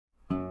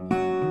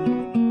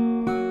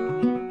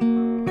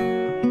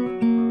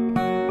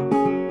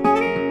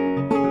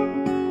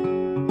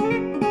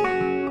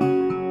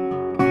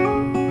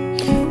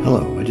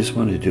just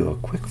wanted to do a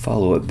quick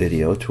follow-up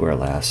video to our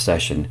last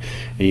session,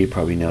 and you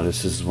probably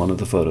noticed this is one of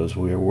the photos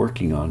we were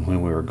working on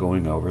when we were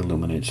going over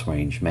luminance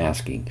range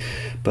masking.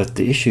 But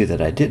the issue that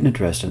I didn't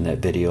address in that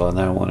video and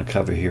that I want to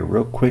cover here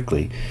real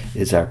quickly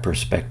is our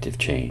perspective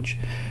change.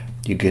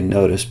 You can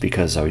notice,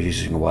 because I was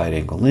using a wide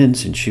angle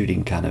lens and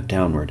shooting kind of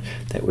downward,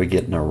 that we're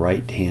getting a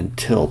right hand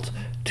tilt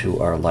to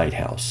our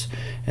lighthouse.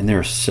 And there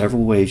are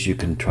several ways you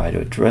can try to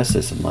address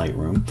this in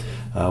Lightroom.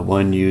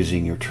 One,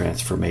 using your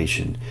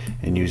transformation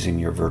and using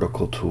your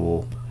vertical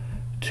tool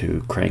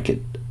to crank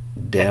it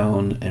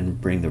down and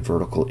bring the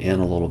vertical in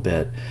a little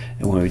bit.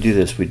 And when we do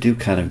this, we do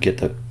kind of get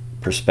the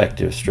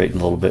perspective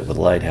straightened a little bit with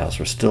the lighthouse.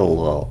 We're still a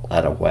little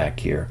out of whack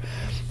here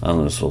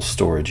on this little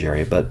storage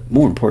area, but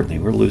more importantly,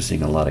 we're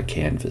losing a lot of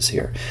canvas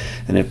here.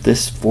 And if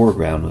this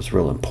foreground was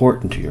real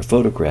important to your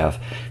photograph,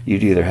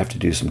 you'd either have to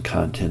do some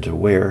content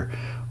aware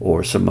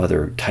or some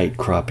other tight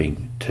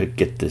cropping to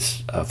get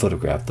this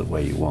photograph the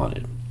way you want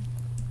it.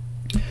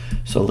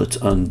 So let's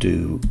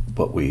undo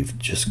what we've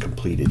just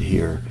completed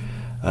here.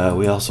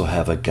 We also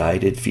have a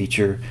guided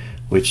feature,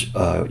 which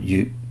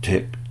you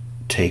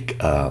take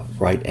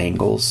right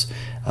angles,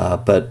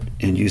 but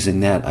in using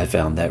that, I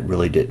found that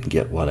really didn't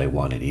get what I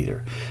wanted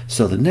either.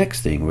 So the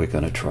next thing we're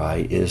going to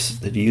try is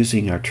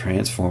using our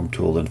transform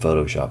tool in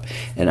Photoshop.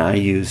 And I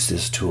use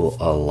this tool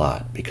a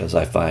lot because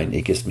I find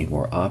it gives me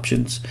more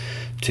options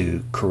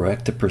to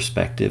correct the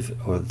perspective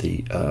or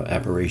the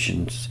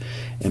aberrations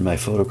in my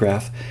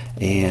photograph,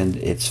 and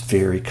it's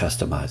very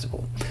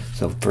customizable.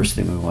 So first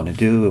thing we want to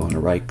do, we want to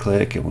right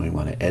click and we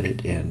want to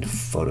edit in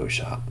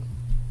Photoshop.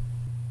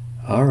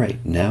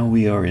 Alright, now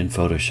we are in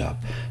Photoshop.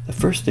 The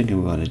first thing we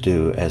want to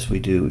do, as we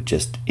do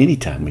just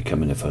anytime we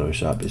come into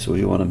Photoshop, is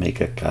we want to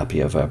make a copy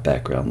of our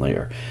background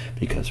layer.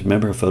 Because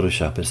remember,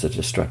 Photoshop is a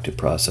destructive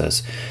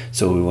process,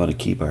 so we want to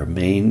keep our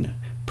main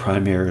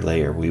primary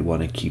layer, we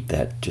want to keep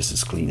that just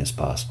as clean as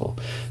possible.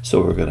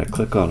 So we're going to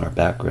click on our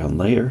background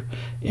layer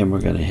and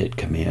we're going to hit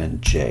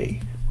Command J.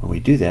 When we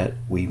do that,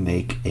 we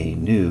make a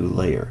new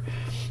layer.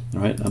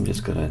 Alright, I'm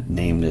just going to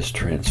name this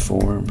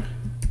Transform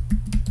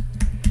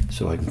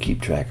so I can keep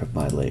track of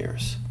my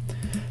layers.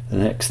 The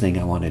next thing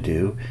I want to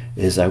do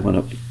is I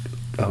want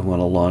to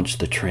launch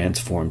the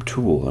Transform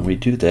tool, and we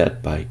do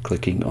that by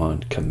clicking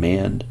on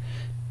Command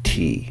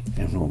T.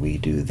 And when we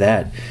do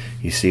that,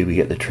 you see we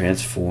get the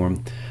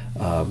transform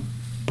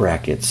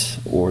brackets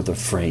or the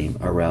frame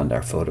around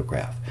our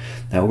photograph.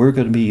 Now we're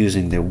going to be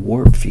using the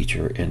warp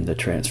feature in the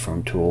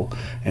transform tool,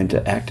 and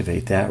to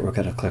activate that we're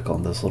going to click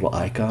on this little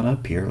icon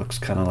up here. It looks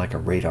kind of like a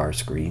radar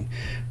screen.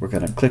 We're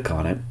going to click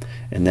on it,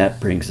 and that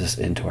brings us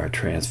into our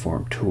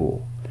transform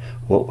tool.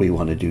 What we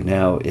want to do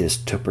now is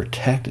to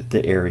protect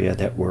the area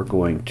that we're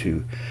going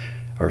to,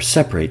 or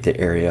separate the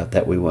area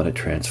that we want to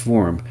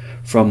transform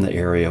from the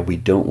area we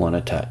don't want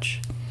to touch.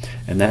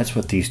 And that's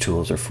what these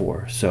tools are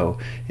for. So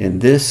in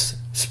this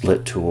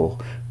split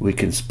tool, we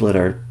can split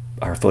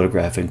our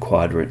photograph in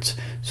quadrants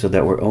so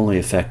that we're only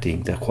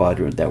affecting the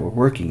quadrant that we're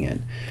working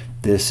in.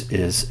 This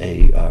is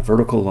a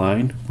vertical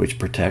line which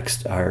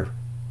protects our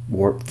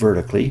warp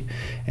vertically,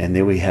 and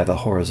then we have a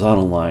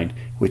horizontal line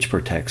which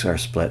protects our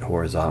split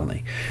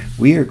horizontally.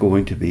 We are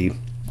going to be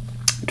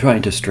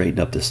trying to straighten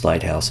up this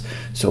lighthouse,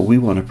 so we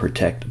want to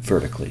protect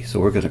vertically. So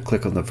we're going to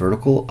click on the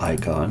vertical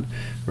icon,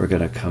 we're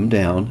going to come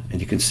down, and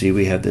you can see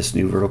we have this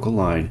new vertical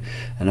line,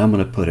 and I'm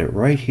going to put it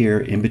right here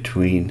in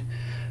between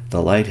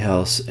the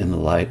lighthouse and the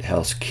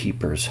lighthouse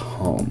keeper's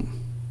home.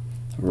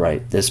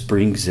 Right, this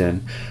brings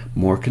in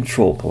more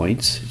control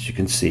points, as you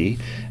can see,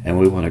 and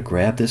we want to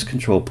grab this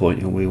control point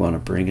and we want to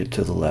bring it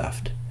to the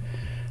left.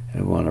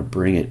 And we want to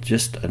bring it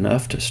just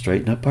enough to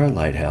straighten up our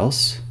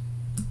lighthouse.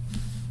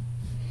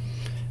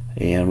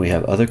 And we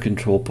have other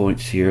control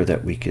points here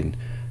that we can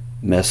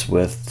mess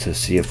with to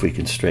see if we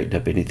can straighten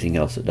up anything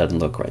else that doesn't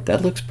look right.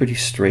 That looks pretty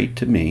straight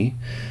to me.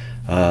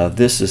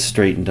 This is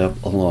straightened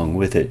up along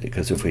with it,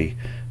 because if we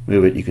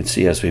move it, you can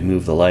see as we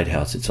move the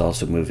lighthouse, it's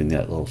also moving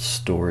that little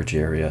storage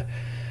area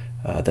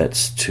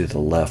that's to the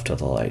left of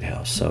the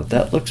lighthouse. So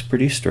that looks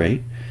pretty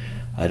straight.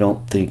 I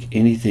don't think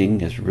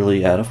anything is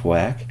really out of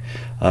whack.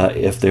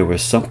 If there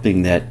was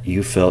something that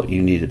you felt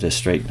you needed to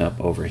straighten up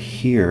over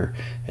here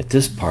at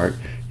this part,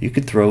 you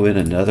could throw in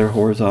another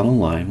horizontal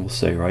line, we'll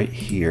say right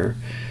here,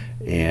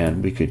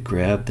 and we could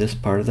grab this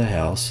part of the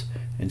house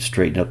and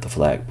straighten up the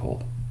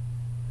flagpole.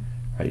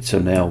 Right, so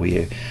now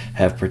we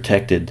have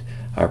protected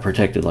our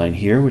protected line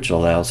here, which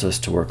allows us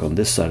to work on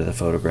this side of the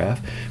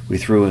photograph. We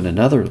threw in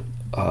another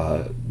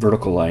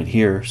vertical line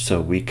here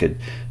so we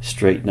could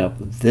straighten up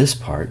this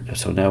part.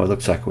 So now it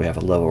looks like we have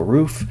a level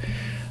roof,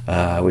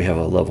 we have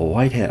a level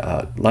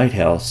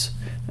lighthouse,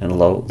 and a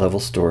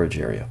level storage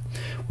area.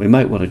 We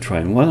might want to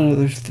try one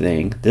other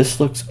thing. This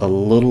looks a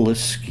little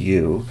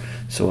askew,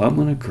 so I'm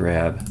going to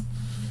grab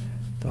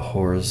the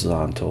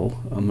horizontal.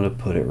 I'm going to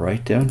put it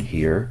right down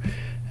here,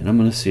 and I'm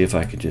going to see if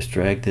I can just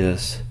drag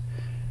this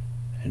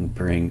and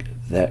bring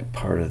that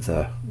part of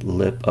the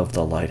lip of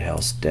the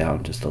lighthouse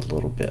down just a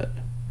little bit.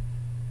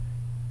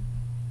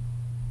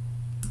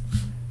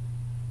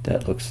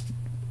 That looks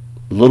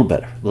a little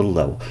better, a little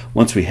level.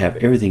 Once we have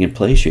everything in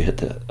place, you hit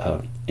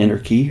the enter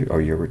key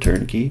or your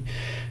return key,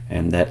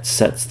 and that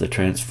sets the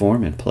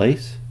transform in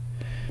place.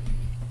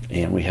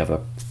 And we have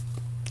a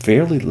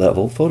fairly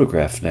level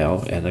photograph now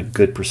and a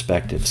good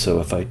perspective. So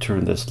if I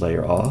turn this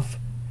layer off,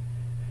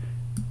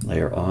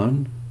 layer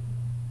on,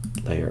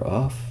 layer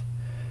off,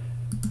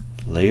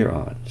 layer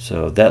on,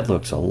 so that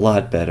looks a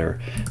lot better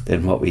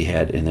than what we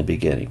had in the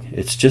beginning.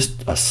 It's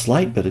just a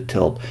slight bit of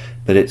tilt,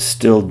 but it's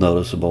still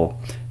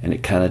noticeable, and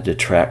it kind of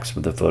detracts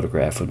from the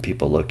photograph. When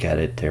people look at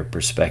it, their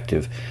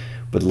perspective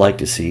would like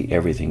to see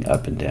everything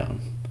up and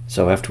down.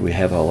 So after we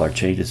have all our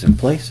changes in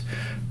place,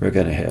 we're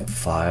going to hit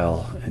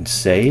File and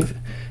Save.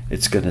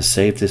 It's going to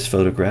save this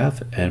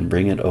photograph and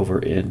bring it over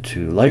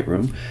into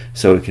Lightroom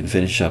so we can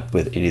finish up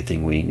with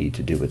anything we need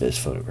to do with this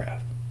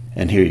photograph.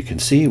 And here you can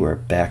see we're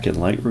back in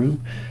Lightroom.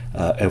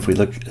 If we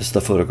look, it's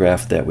the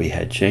photograph that we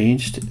had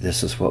changed.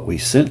 This is what we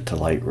sent to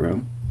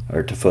Lightroom,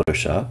 or to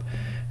Photoshop,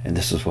 and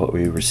this is what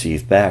we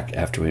received back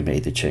after we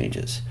made the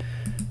changes.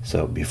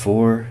 So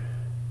before,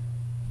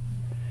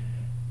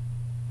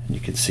 and you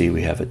can see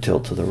we have a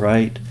tilt to the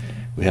right.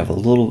 We have a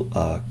little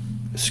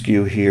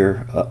skew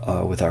here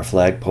with our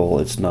flagpole.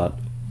 It's not,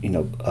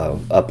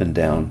 up and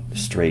down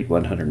straight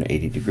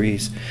 180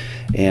 degrees,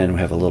 and we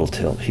have a little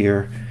tilt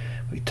here.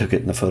 We took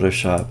it in the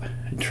Photoshop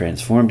and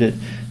transformed it.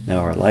 Now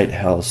our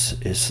lighthouse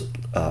is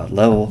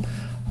level,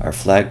 our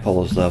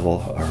flagpole is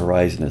level, our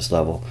horizon is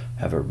level.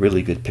 Have a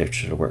really good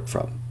picture to work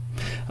from.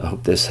 I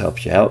hope this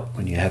helps you out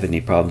when you have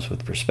any problems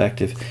with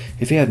perspective.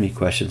 If you have any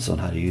questions on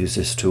how to use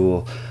this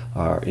tool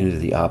or any of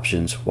the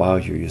options while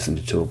you're using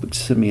the tool,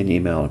 send me an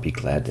email and I'd be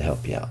glad to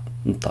help you out.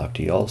 And talk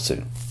to you all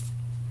soon.